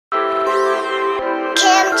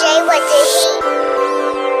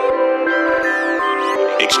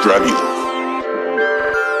Dragula.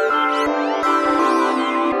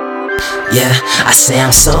 Yeah, I say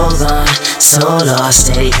I'm so gone, so lost,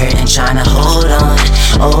 steady hurting, tryna hold on.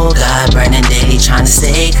 Oh God, burning daily, tryna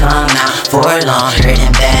stay calm. Not for long,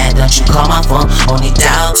 hurting bad, don't you call my phone. Only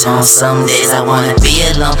doubt on some days I wanna be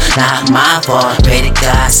alone. Not my fault, pray to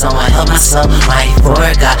God, someone help my soul. Mighty for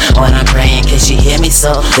God, when I'm praying, can she hear me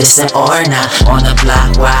so? Listen or not, on the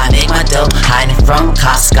block where I make my dough. Hiding from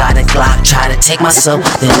cops, got a Glock, try to take my soul.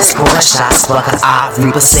 Then score shots, fuck a off,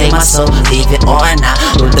 Reaper save my soul. Leave it or not,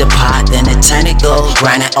 with the pot, then it turn it gold.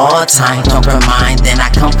 Grind it all time, don't mine, then I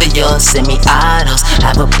come for yours. Send me autos,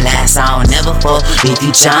 have a blast, I don't never fall. Leave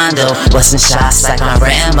you John Doe, busting shots like my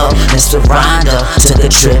Rambo. Mr. Rondo, took a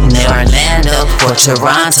trip near Orlando for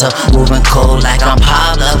Toronto. Moving cold like I'm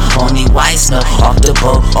Pablo, only white snow. Off the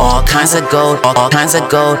boat, all kinds of gold, all kinds of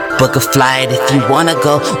gold. Book a flight if you wanna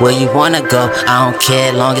go, where you wanna go. I don't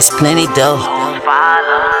care, long as plenty dough.